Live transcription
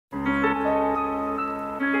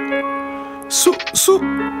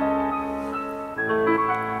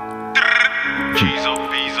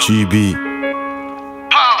GB,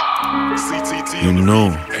 you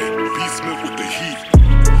know.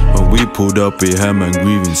 When we pulled up, we had man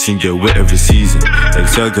grieving, sing get wet every season.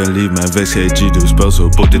 Excel can leave man vex, KG do spell, so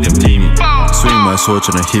both of them lean me. Swing my sword,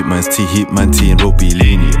 tryna hit man's T, hit man T and ropey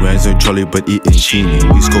leany. Ryan's no trolley but eating sheeny.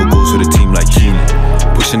 We score goals for the team like Keenan.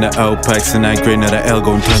 Pushing the L packs and that grain, now the L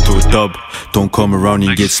gon' turn to a dub. Don't come around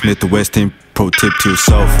and get Smith the West End. Pro tip to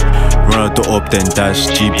yourself. Run out the up then dash.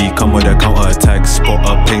 GB come with a counter attack. Spot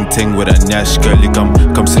up ping ting with a nash. Girlie come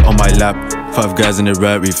sit on my lap. 5 guys in the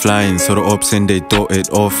right, we flying. So the ups in they dot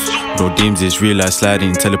it off. No deems is real life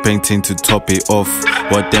sliding. Tell the painting to top it off.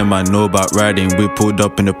 What them I know about riding. We pulled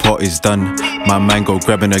up and the pot is done. My man go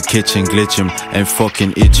grabbing the kitchen, glitch him and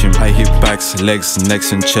fucking itch him. I hit backs, legs,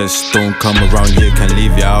 necks and chest. Don't come around here, can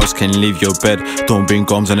leave your house, can leave your bed. Don't bring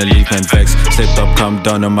gums on the leaf man vex. Stepped up, come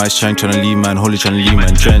down on my shank, tryna leave man holy, tryna leave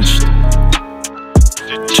man drenched.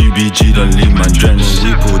 GBG done leave man drenched.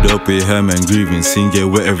 When we pulled up with her man grieving, sing get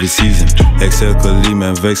wet every season. XL could leave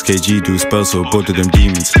man vex, KG do spell, so both of them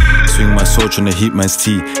demons. Swing my sword tryna hit man's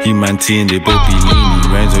T, hit man T and they both be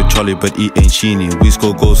leaning. Ryan's with Charlie but he ain't sheeny. We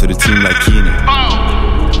score goals for the team like Keenan.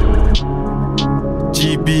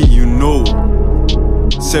 GB, you know.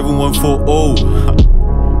 7140.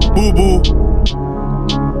 Boo boo.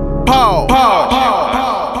 Pow, pow, pow, pow.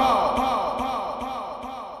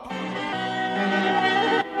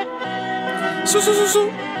 So.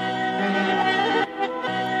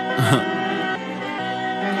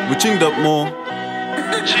 We chinged up more.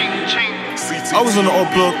 I was on the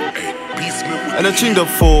up block and I chinged up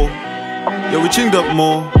 4. Yeah, we chinged up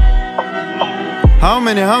more. How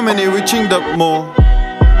many? We chinged up more.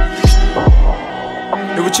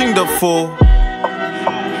 Yeah, we chinged up 4.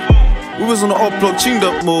 We was on the up block, chinged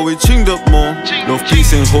up more, we chinged up more. Love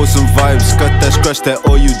peace and wholesome vibes, cut that, scratch that,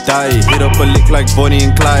 or you die. Hit up a lick like Bonnie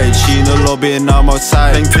and Clyde. She in the lobby and I'm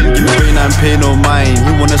outside. Bang, give me brain and pay no mind.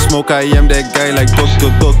 You wanna smoke, I am that guy like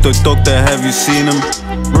doctor, have you seen him?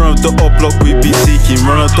 Run up the up block, we be seeking.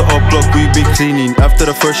 Run up the up block, we be cleaning. After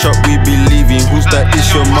the first shot, we be leaving. Who's that?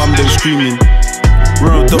 It's your mom, them screaming.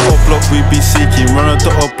 Run up the up block, we be seeking. Run up the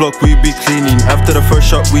up block, we be cleaning. After the first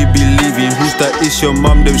shot, we be leaving. Who's that? It's your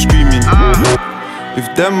mum, them screaming. If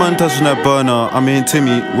them man touching that burner, I'm hitting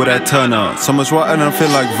Timmy with that turner. So much water and I feel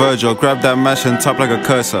like Virgil. Grab that mash and tap like a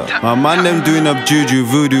cursor. My man them doing up juju,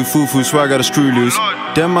 voodoo, foo-foo, swear I got a screw loose.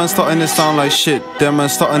 Them man starting to sound like shit. Them man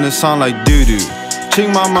starting to sound like doo-doo.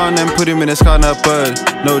 Ching my man and put him in the sky, that bird,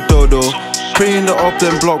 no dodo. Praying the up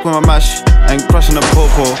then block with my mash and crashing the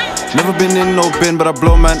popo. Never been in no bin, but I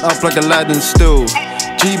blow man up like Aladdin still.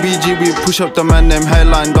 GB, push up the man, them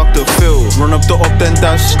headline Dr. Phil. Run up the up then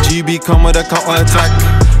dash, GB come with a counter attack.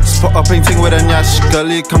 Spot a painting with a nyash,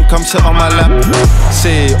 girlie come sit on my lap.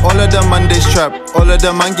 Say, all of them man they strap, all of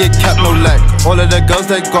them man get capped, no lack. All of the girls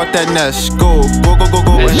they got that nash, go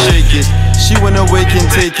and shake it. She wanna wake and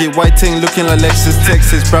take it. White thing looking like Lexus,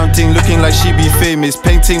 Texas. Brown thing looking like she be famous.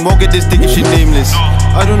 Painting won't get this dick if she nameless.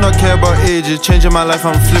 I do not care about ages, changing my life,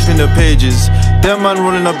 I'm flipping the pages. Them man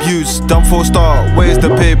running up use, dumb 4-star, where's the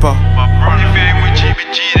paper? My brother with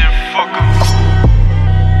GBG.